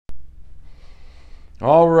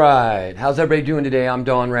All right. How's everybody doing today? I'm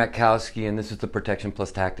Don Ratkowski, and this is the Protection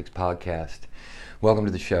Plus Tactics podcast. Welcome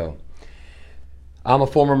to the show. I'm a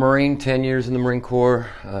former Marine, 10 years in the Marine Corps,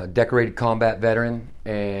 decorated combat veteran,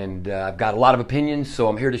 and I've got a lot of opinions, so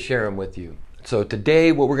I'm here to share them with you. So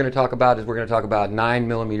today what we're going to talk about is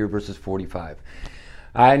 9mm versus 45.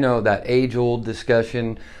 I know that age-old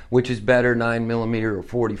discussion, which is better, 9mm or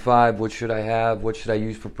 45, what should I have, what should I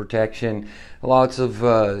use for protection? Lots of,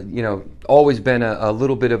 always been a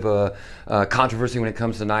little bit of a controversy when it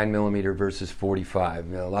comes to 9mm versus 45.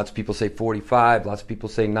 Lots of people say 45, lots of people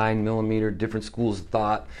say 9mm, different schools of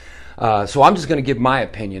thought. So I'm just going to give my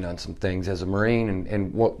opinion on some things as a Marine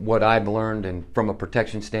and what I've learned, and from a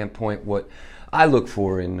protection standpoint, what I look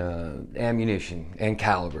for in ammunition and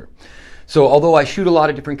caliber. So although I shoot a lot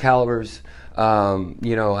of different calibers,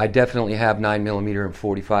 I definitely have 9mm and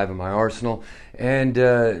 45 in my arsenal, and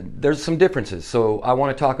there's some differences. So I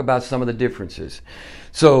want to talk about some of the differences.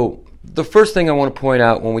 So the first thing I want to point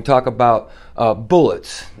out when we talk about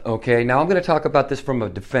bullets, okay, now I'm going to talk about this from a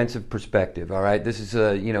defensive perspective, all right? This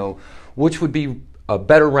is, which would be a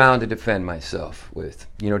better round to defend myself with,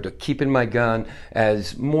 to keep in my gun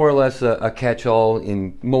as more or less a catch-all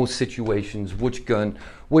in most situations. Which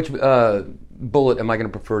bullet am I going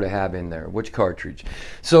to prefer to have in there? Which cartridge?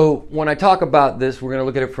 So when I talk about this, we're going to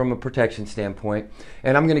look at it from a protection standpoint,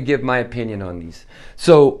 and I'm going to give my opinion on these.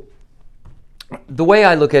 So the way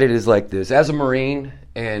I look at it is like this. As a Marine,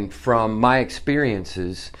 and from my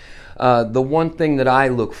experiences, the one thing that I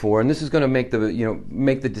look for, and this is going to make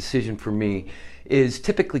the decision for me, is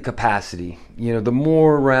typically capacity. The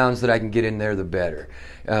more rounds that I can get in there, the better,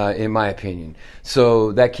 in my opinion.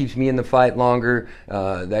 So that keeps me in the fight longer.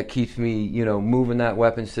 That keeps me, moving that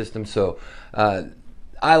weapon system. So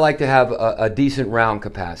I like to have a decent round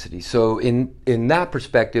capacity. So in that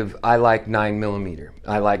perspective, I like 9mm.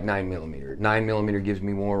 9mm gives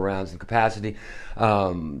me more rounds in capacity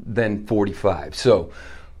than 45. So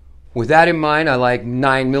with that in mind, I like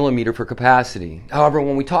 9mm for capacity. However,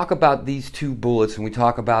 when we talk about these two bullets and we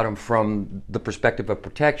talk about them from the perspective of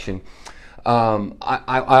protection,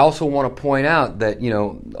 I also want to point out that,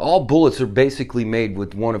 all bullets are basically made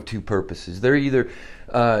with one of two purposes. They're either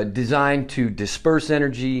designed to disperse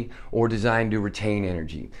energy or designed to retain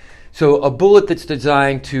energy. So a bullet that's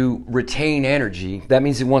designed to retain energy, that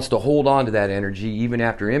means it wants to hold on to that energy even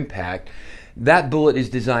after impact. That bullet is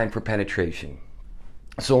designed for penetration.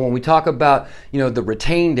 So when we talk about, the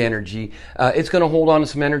retained energy, it's going to hold on to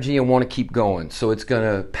some energy and want to keep going. So it's going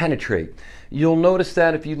to penetrate. You'll notice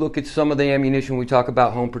that if you look at some of the ammunition, we talk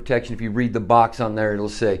about home protection. If you read the box on there, it'll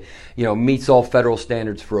say, meets all federal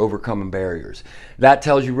standards for overcoming barriers. That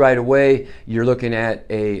tells you right away you're looking at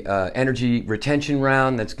a energy retention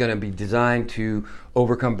round that's going to be designed to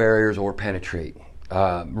overcome barriers or penetrate.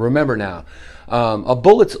 Remember now, a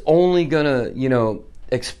bullet's only going to,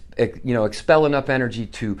 expel enough energy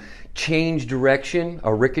to change direction,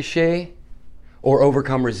 a ricochet, or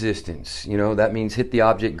overcome resistance. That means hit the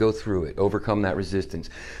object, go through it, overcome that resistance.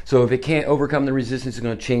 So if it can't overcome the resistance, it's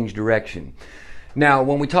going to change direction. Now,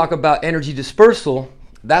 when we talk about energy dispersal,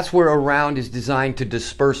 that's where a round is designed to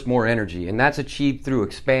disperse more energy, and that's achieved through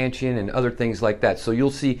expansion and other things like that. So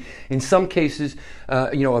you'll see in some cases,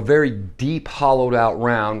 a very deep hollowed out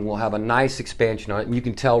round will have a nice expansion on it, and you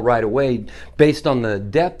can tell right away based on the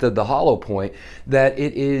depth of the hollow point that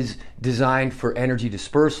it is designed for energy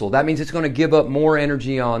dispersal. That means it's going to give up more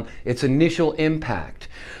energy on its initial impact.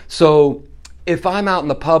 So if I'm out in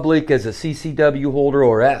the public as a CCW holder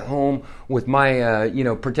or at home with my,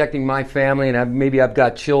 protecting my family, and maybe I've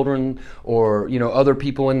got children or, other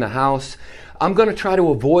people in the house, I'm going to try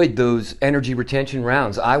to avoid those energy retention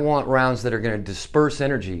rounds. I want rounds that are going to disperse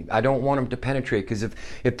energy. I don't want them to penetrate, because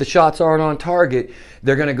if the shots aren't on target,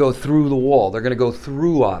 they're going to go through the wall. They're going to go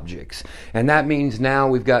through objects. And that means now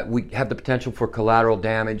we have the potential for collateral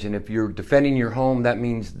damage. And if you're defending your home, that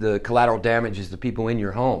means the collateral damage is the people in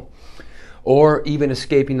your home, or even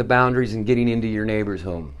escaping the boundaries and getting into your neighbor's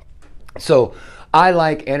home. So I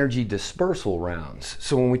like energy dispersal rounds.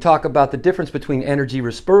 So when we talk about the difference between energy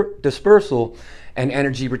dispersal and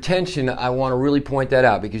energy retention, I want to really point that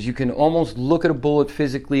out, because you can almost look at a bullet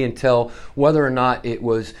physically and tell whether or not it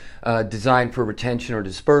was designed for retention or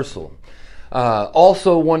dispersal.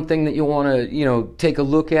 Also, one thing that you'll want to take a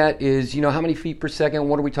look at is how many feet per second.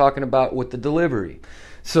 What are we talking about with the delivery?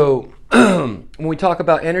 So when we talk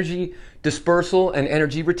about energy dispersal and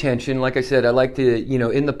energy retention, like I said, I like to,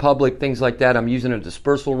 in the public, things like that, I'm using a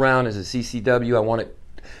dispersal round as a CCW. I want it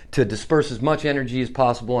to disperse as much energy as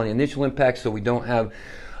possible on the initial impact, so we don't have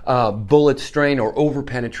bullet strain or over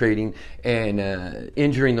penetrating and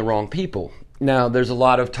injuring the wrong people. Now, there's a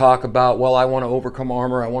lot of talk about, well, I want to overcome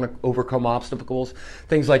armor, I want to overcome obstacles,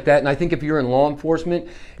 things like that. And I think if you're in law enforcement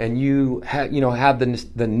and you have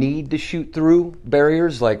the need to shoot through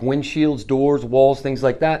barriers like windshields, doors, walls, things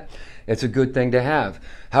like that, it's a good thing to have.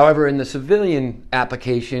 However, in the civilian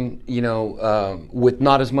application, with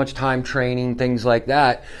not as much time training, things like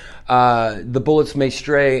that, the bullets may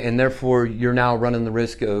stray, and therefore you're now running the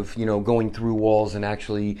risk of going through walls and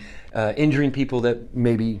actually injuring people that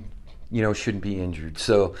maybe shouldn't be injured.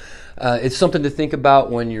 So it's something to think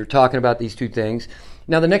about when you're talking about these two things.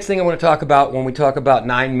 Now, the next thing I want to talk about when we talk about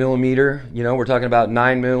 9mm, we're talking about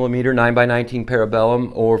 9mm, 9x19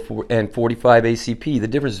 Parabellum and 45 ACP, the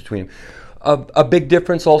difference between them. A big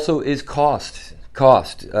difference also is cost.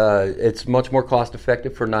 It's much more cost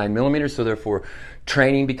effective for 9mm, so therefore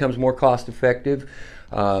training becomes more cost effective.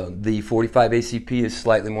 The 45 ACP is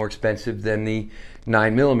slightly more expensive than the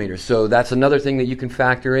 9mm. So that's another thing that you can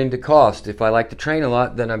factor into cost. If I like to train a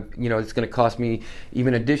lot, then it's going to cost me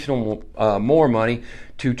even additional more money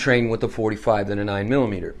to train with a 45 than a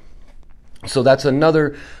 9mm. So that's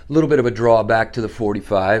another little bit of a drawback to the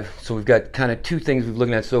 45. So we've got kind of two things we've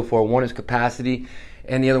looked at so far. One is capacity,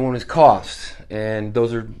 and the other one is cost. And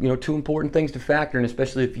those are two important things to factor in,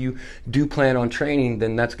 especially if you do plan on training,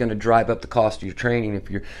 then that's going to drive up the cost of your training if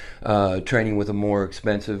you're training with a more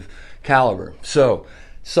expensive caliber. So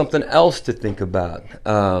something else to think about.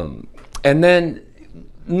 And then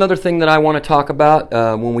another thing that I want to talk about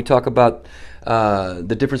when we talk about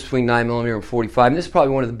the difference between 9mm and 45, and this is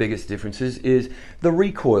probably one of the biggest differences, is the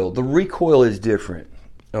recoil. The recoil is different,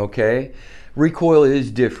 okay? Recoil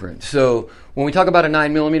is different. So when we talk about a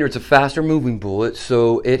 9mm, it's a faster moving bullet,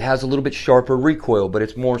 so it has a little bit sharper recoil, but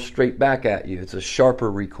it's more straight back at you. It's a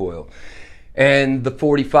sharper recoil. And the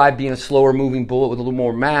 45 being a slower moving bullet with a little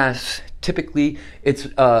more mass, typically it's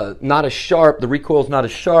not as sharp, the recoil is not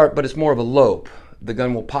as sharp, but it's more of a lope. The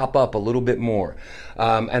gun will pop up a little bit more.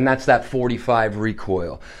 And that's that 45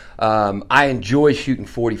 recoil. I enjoy shooting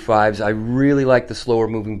 45s. I really like the slower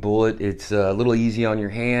moving bullet. It's a little easy on your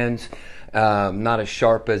hands, not as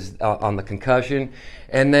sharp as on the concussion.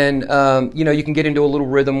 And then, you can get into a little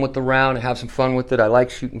rhythm with the round and have some fun with it. I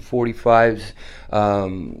like shooting 45s.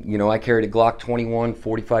 I carried a Glock 21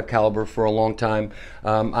 45 caliber for a long time.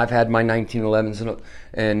 I've had my 1911s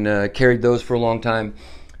and carried those for a long time.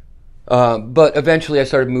 But eventually I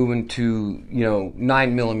started moving to,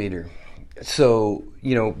 9mm. So,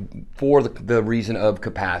 for the reason of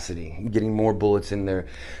capacity, getting more bullets in there.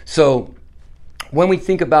 So when we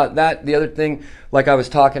think about that, the other thing, like I was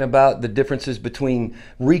talking about, the differences between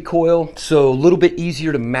recoil, so a little bit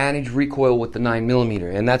easier to manage recoil with the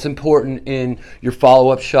 9mm, and that's important in your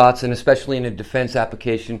follow-up shots, and especially in a defense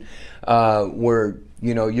application where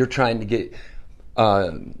you're trying to get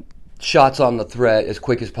shots on the threat as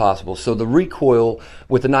quick as possible. So the recoil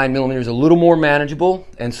with the 9mm is a little more manageable,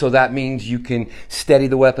 and so that means you can steady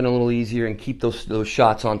the weapon a little easier and keep those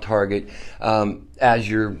shots on target as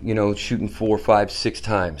you're shooting 4, 5, 6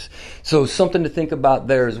 times. So something to think about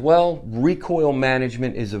there as well. Recoil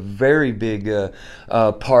management is a very big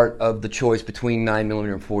part of the choice between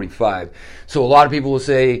 9mm and 45. So a lot of people will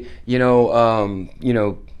say,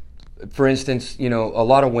 for instance, a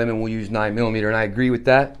lot of women will use 9mm, and I agree with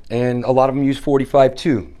that, and a lot of them use 45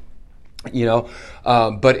 too.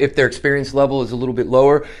 But if their experience level is a little bit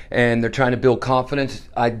lower and they're trying to build confidence,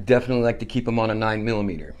 I definitely like to keep them on a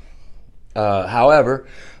 9mm. However,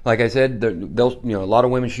 like I said, a lot of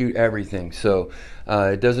women shoot everything, so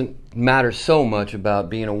it doesn't matter so much about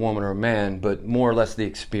being a woman or a man, but more or less the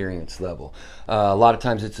experience level. A lot of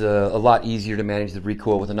times it's a lot easier to manage the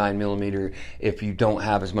recoil with a 9mm if you don't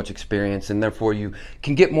have as much experience, and therefore you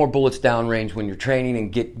can get more bullets downrange when you're training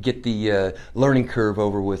and get the learning curve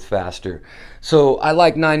over with faster. So I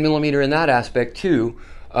like 9mm in that aspect too,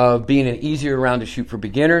 of being an easier round to shoot for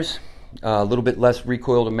beginners. A little bit less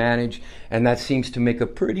recoil to manage, and that seems to make a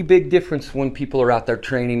pretty big difference when people are out there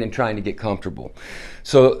training and trying to get comfortable.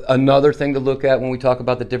 So another thing to look at when we talk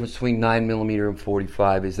about the difference between 9mm and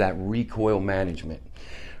 45 is that recoil management.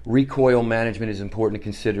 Recoil management is important to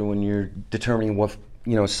consider when you're determining what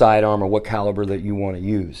sidearm or what caliber that you want to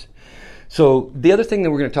use. So the other thing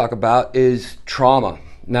that we're going to talk about is trauma.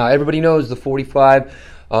 Now everybody knows the 45,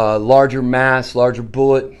 larger mass, larger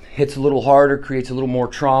bullet, hits a little harder, creates a little more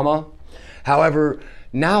trauma. However,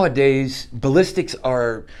 nowadays, ballistics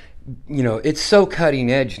are, it's so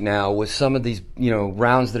cutting edge now with some of these,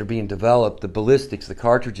 rounds that are being developed, the ballistics, the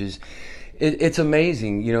cartridges. it's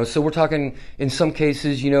amazing, you know. So we're talking in some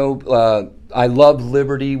cases, you know, I love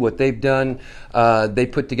Liberty, what they've done. They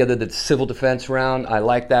put together the civil defense round. I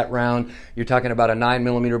like that round. You're talking about a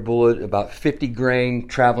 9mm bullet, about 50 grain,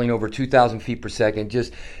 traveling over 2,000 feet per second.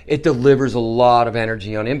 Just, it delivers a lot of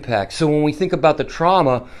energy on impact. So when we think about the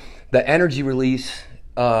trauma, the energy release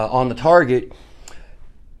on the target,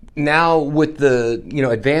 now with the, you know,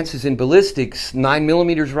 advances in ballistics,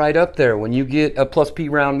 9mm right up there. When you get a plus P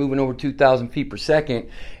round moving over 2,000 feet per second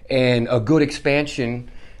and a good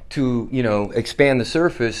expansion to, you know, expand the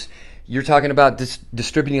surface, you're talking about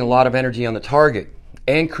distributing a lot of energy on the target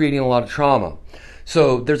and creating a lot of trauma.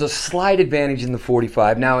 So there's a slight advantage in the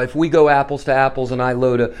 45. Now, if we go apples to apples and I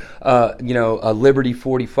load a Liberty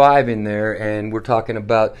 45 in there, and we're talking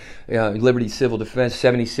about Liberty Civil Defense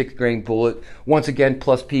 76 grain bullet, once again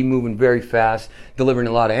plus P, moving very fast, delivering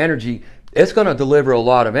a lot of energy, it's going to deliver a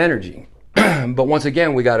lot of energy. But once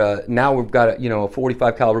again, we've got a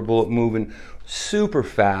 45 caliber bullet moving super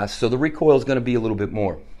fast, so the recoil is going to be a little bit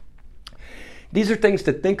more. These are things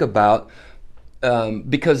to think about.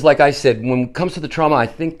 Because like I said, when it comes to the trauma, I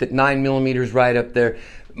think that 9mm is right up there.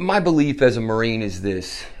 My belief as a Marine is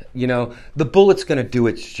this, you know, the bullet's going to do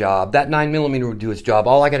its job. That 9mm will do its job.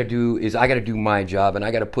 All I got to do is I got to do my job, and I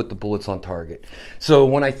got to put the bullets on target. So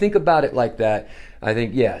when I think about it like that, I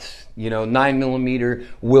think, yes, you know, 9mm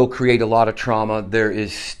will create a lot of trauma. There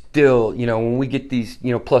is still, you know, when we get these,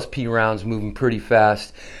 you know, plus P rounds moving pretty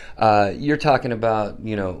fast, you're talking about,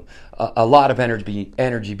 you know, a lot of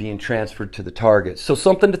energy being transferred to the target. So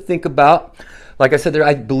something to think about. Like I said,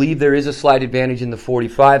 I believe there is a slight advantage in the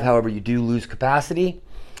 45. However, you do lose capacity.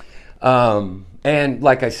 And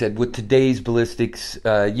like I said, with today's ballistics,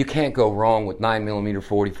 you can't go wrong with 9mm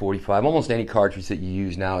 40, 45. Almost any cartridge that you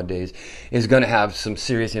use nowadays is going to have some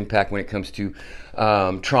serious impact when it comes to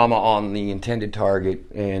trauma on the intended target.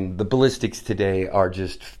 And the ballistics today are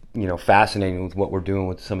just, you know, fascinating with what we're doing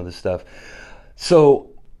with some of the stuff. So,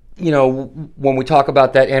 you know, when we talk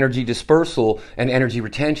about that energy dispersal and energy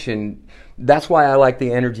retention, that's why I like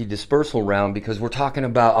the energy dispersal round, because we're talking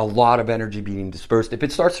about a lot of energy being dispersed. If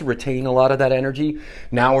it starts to retain a lot of that energy,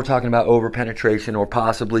 now we're talking about over-penetration or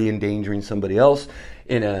possibly endangering somebody else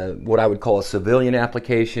in a what I would call a civilian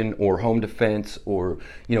application or home defense or,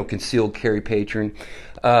 you know, concealed carry patron.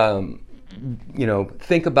 You know,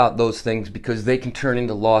 think about those things because they can turn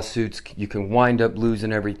into lawsuits. You can wind up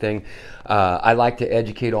losing everything. I like to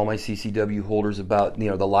educate all my CCW holders about, you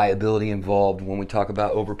know, the liability involved when we talk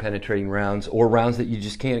about over-penetrating rounds or rounds that you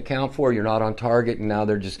just can't account for. You're not on target, and now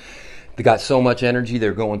they got so much energy,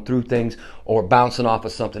 they're going through things or bouncing off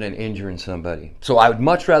of something and injuring somebody. So I would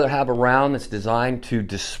much rather have a round that's designed to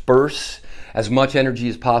disperse as much energy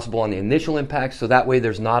as possible on the initial impact, so that way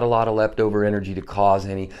there's not a lot of leftover energy to cause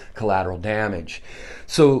any collateral damage.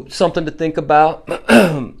 So something to think about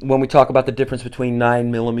when we talk about the difference between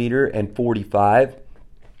 9mm and 45.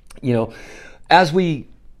 You know, as we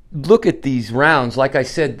look at these rounds, like I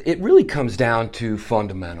said, it really comes down to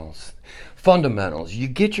fundamentals. Fundamentals. You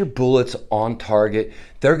get your bullets on target,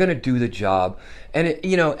 they're going to do the job. And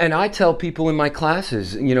you know, and I tell people in my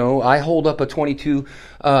classes, you know, I hold up a 22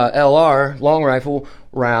 LR long rifle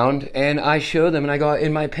round and I show them and I go,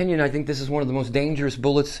 in my opinion, I think this is one of the most dangerous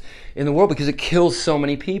bullets in the world because it kills so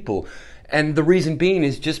many people. And the reason being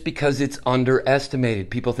is just because it's underestimated.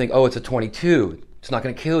 People think, oh, it's a 22. It's not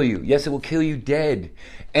going to kill you. Yes, it will kill you dead.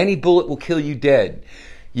 Any bullet will kill you dead.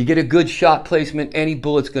 You get a good shot placement, any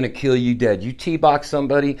bullet's going to kill you dead. You T-box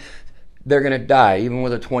somebody, they're going to die, even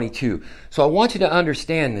with a 22. So I want you to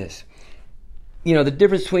understand this. You know, the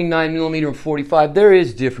difference between 9mm and 45, there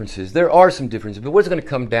is differences. There are some differences. But what it's going to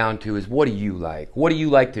come down to is, what do you like? What do you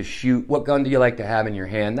like to shoot? What gun do you like to have in your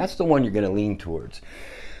hand? That's the one you're going to lean towards.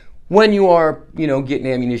 When you are, you know, getting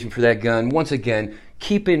ammunition for that gun, once again,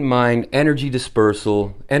 keep in mind energy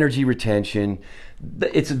dispersal, energy retention.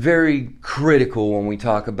 It's very critical when we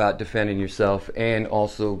talk about defending yourself and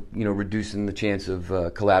also, you know, reducing the chance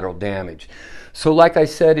of collateral damage. So like I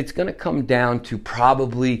said, it's going to come down to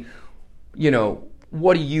probably, you know,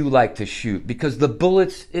 what do you like to shoot? Because the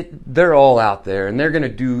bullets, they're all out there and they're going to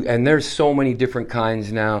do, and there's so many different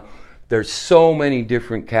kinds now. There's so many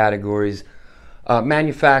different categories.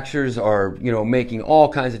 Manufacturers are, you know, making all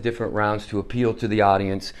kinds of different rounds to appeal to the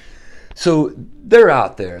audience. So they're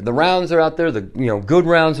out there. The rounds are out there. The, you know, good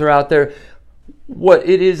rounds are out there. What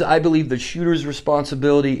it is, I believe, the shooter's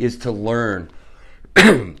responsibility is to learn,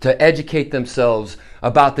 to educate themselves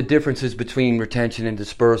about the differences between retention and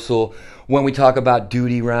dispersal. When we talk about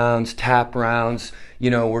duty rounds, tap rounds, you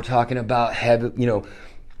know, we're talking about heavy, you know,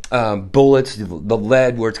 bullets, the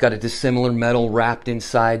lead where it's got a dissimilar metal wrapped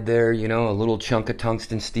inside there, you know, a little chunk of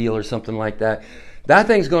tungsten steel or something like that. That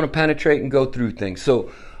thing's going to penetrate and go through things.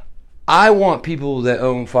 So I want people that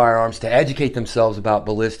own firearms to educate themselves about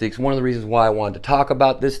ballistics. One of the reasons why I wanted to talk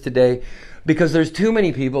about this today, because there's too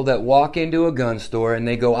many people that walk into a gun store and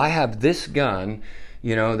they go, I have this gun.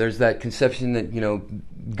 You know, there's that conception that, you know,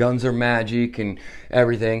 guns are magic and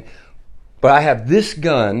everything. But I have this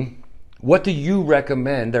gun. What do you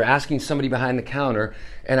recommend? They're asking somebody behind the counter.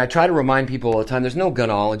 And I try to remind people all the time, there's no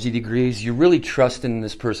gunology degrees. You're really trusting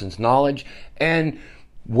this person's knowledge. And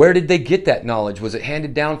where did they get that knowledge? Was it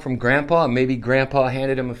handed down from grandpa? Maybe grandpa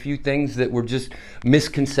handed him a few things that were just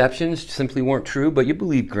misconceptions, simply weren't true, but you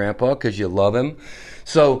believe grandpa because you love him.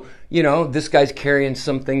 So, you know, this guy's carrying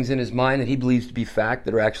some things in his mind that he believes to be fact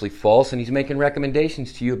that are actually false, and he's making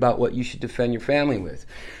recommendations to you about what you should defend your family with.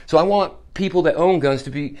 So I want people that own guns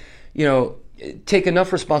to be, you know, take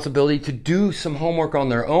enough responsibility to do some homework on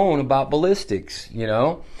their own about ballistics, you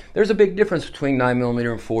know. There's a big difference between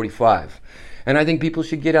 9mm and 45. And I think people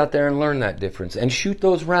should get out there and learn that difference and shoot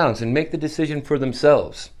those rounds and make the decision for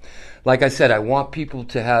themselves. Like I said, I want people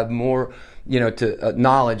to have more, you know,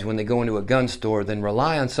 knowledge when they go into a gun store than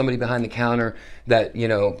rely on somebody behind the counter that, you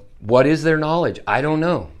know, what is their knowledge? I don't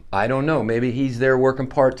know. Maybe he's there working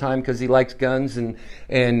part-time because he likes guns and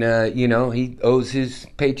you know, he owes his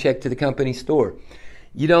paycheck to the company store.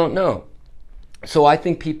 You don't know. So I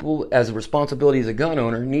think people, as a responsibility as a gun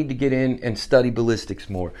owner, need to get in and study ballistics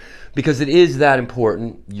more, because it is that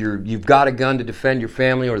important. You've got a gun to defend your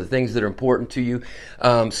family or the things that are important to you.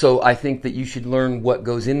 So I think that you should learn what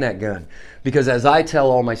goes in that gun, because as I tell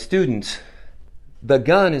all my students, the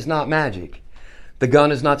gun is not magic. The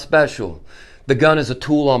gun is not special. The gun is a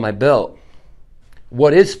tool on my belt.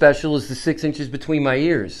 What is special is the 6 inches between my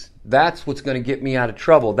ears. That's what's going to get me out of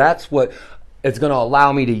trouble. That's what it's going to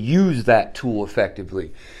allow me to use that tool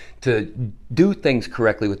effectively, to do things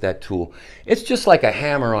correctly with that tool. It's just like a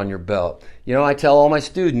hammer on your belt. You know, I tell all my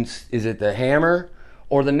students, is it the hammer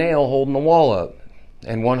or the nail holding the wall up?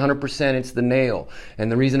 And 100% it's the nail.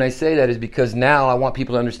 And the reason I say that is because now I want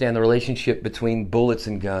people to understand the relationship between bullets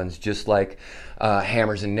and guns, just like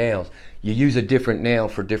hammers and nails. You use a different nail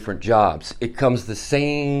for different jobs. It comes the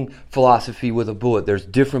same philosophy with a bullet. There's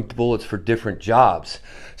different bullets for different jobs.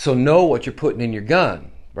 So know what you're putting in your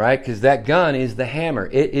gun, right? Because that gun is the hammer.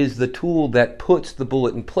 It is the tool that puts the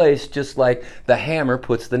bullet in place, just like the hammer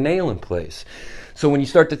puts the nail in place. So when you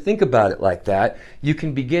start to think about it like that, you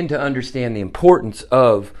can begin to understand the importance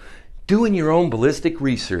of doing your own ballistic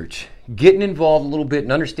research, getting involved a little bit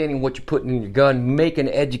and understanding what you're putting in your gun, make an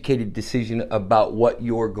educated decision about what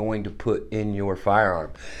you're going to put in your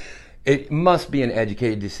firearm. It must be an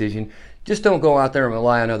educated decision. Just don't go out there and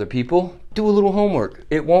rely on other people. Do a little homework.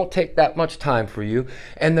 It won't take that much time for you.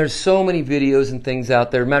 And there's so many videos and things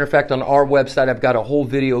out there. Matter of fact, on our website, I've got a whole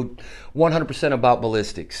video 100% about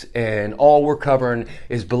ballistics. And all we're covering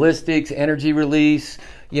is ballistics, energy release,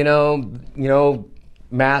 you know,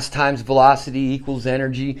 mass times velocity equals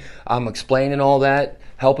energy. I'm explaining all that,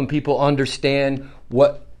 helping people understand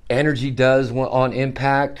what energy does on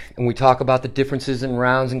impact, and we talk about the differences in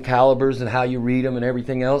rounds and calibers and how you read them and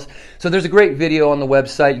everything else. So there's a great video on the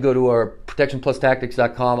website. You go to our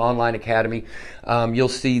protectionplustactics.com online academy. You'll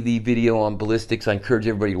see the video on ballistics. I encourage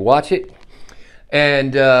everybody to watch it.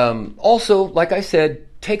 And also, like I said,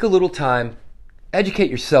 take a little time,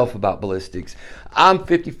 educate yourself about ballistics. I'm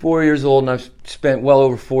 54 years old and I've spent well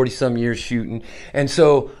over 40 some years shooting, and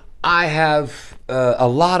so I have a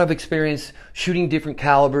lot of experience shooting different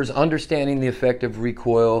calibers, understanding the effect of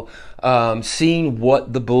recoil, seeing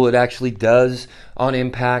what the bullet actually does on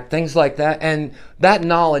impact, things like that. And that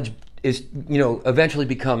knowledge is, you know, eventually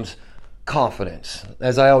becomes confidence.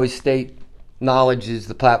 As I always state, knowledge is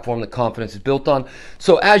the platform that confidence is built on.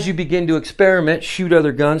 So as you begin to experiment, shoot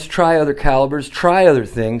other guns, try other calibers, try other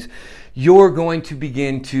things, you're going to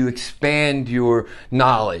begin to expand your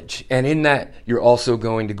knowledge, and in that you're also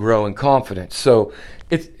going to grow in confidence. So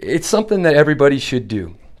it's something that everybody should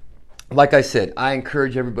do. Like I said, I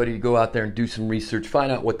encourage everybody to go out there and do some research,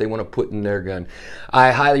 find out what they want to put in their gun.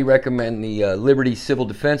 I highly recommend the Liberty Civil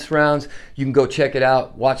Defense rounds. You can go check it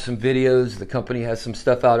out, watch some videos. The company has some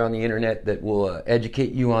stuff out on the internet that will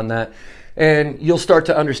educate you on that, and you'll start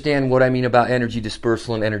to understand what I mean about energy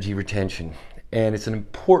dispersal and energy retention. And it's an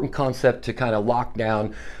important concept to kind of lock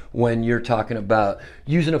down when you're talking about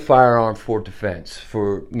using a firearm for defense,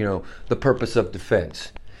 for, you know, the purpose of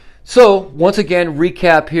defense. So once again,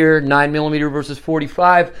 recap here, 9mm versus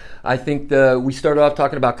 45. I think we started off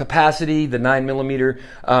talking about capacity. The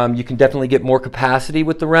 9mm, you can definitely get more capacity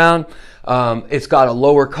with the round. It's got a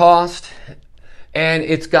lower cost. and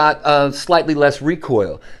it's got slightly less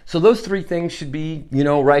recoil. So those three things should be,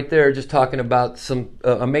 right there, just talking about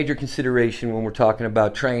a major consideration when we're talking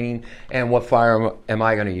about training and what firearm am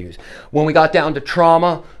I going to use. When we got down to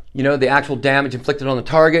trauma, the actual damage inflicted on the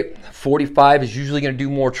target, 45 is usually going to do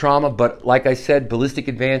more trauma, but like I said, ballistic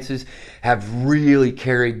advances have really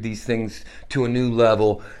carried these things to a new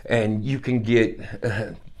level, and you can get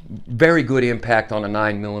very good impact on a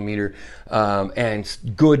 9mm and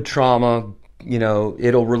good trauma.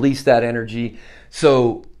 It'll release that energy.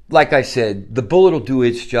 So like I said, the bullet will do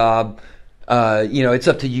its job. It's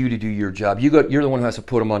up to you to do your job. You're the one who has to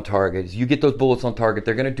put them on target. As you get those bullets on target,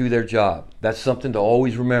 they're going to do their job. That's something to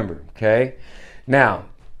always remember, okay? Now,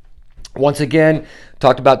 once again,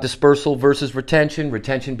 talked about dispersal versus retention.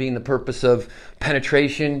 Retention being the purpose of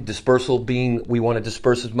penetration. Dispersal being we want to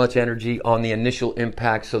disperse as much energy on the initial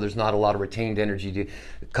impact so there's not a lot of retained energy to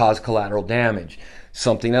cause collateral damage.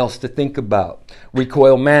 Something else to think about.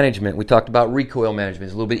 Recoil management. We talked about recoil management.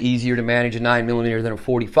 It's a little bit easier to manage a 9mm than a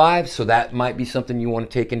 45, so that might be something you want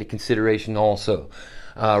to take into consideration also.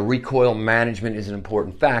 Recoil management is an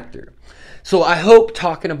important factor. So I hope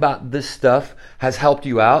talking about this stuff has helped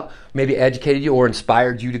you out, maybe educated you or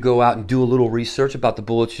inspired you to go out and do a little research about the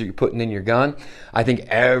bullets that you're putting in your gun. I think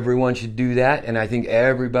everyone should do that, and I think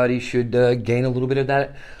everybody should gain a little bit of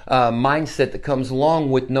that mindset that comes along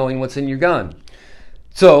with knowing what's in your gun.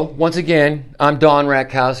 So, once again, I'm Don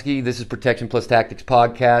Ratkowski. This is Protection Plus Tactics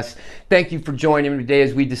Podcast. Thank you for joining me today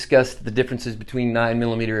as we discuss the differences between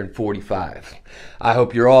 9mm and 45. I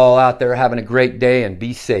hope you're all out there having a great day and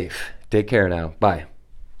be safe. Take care now. Bye.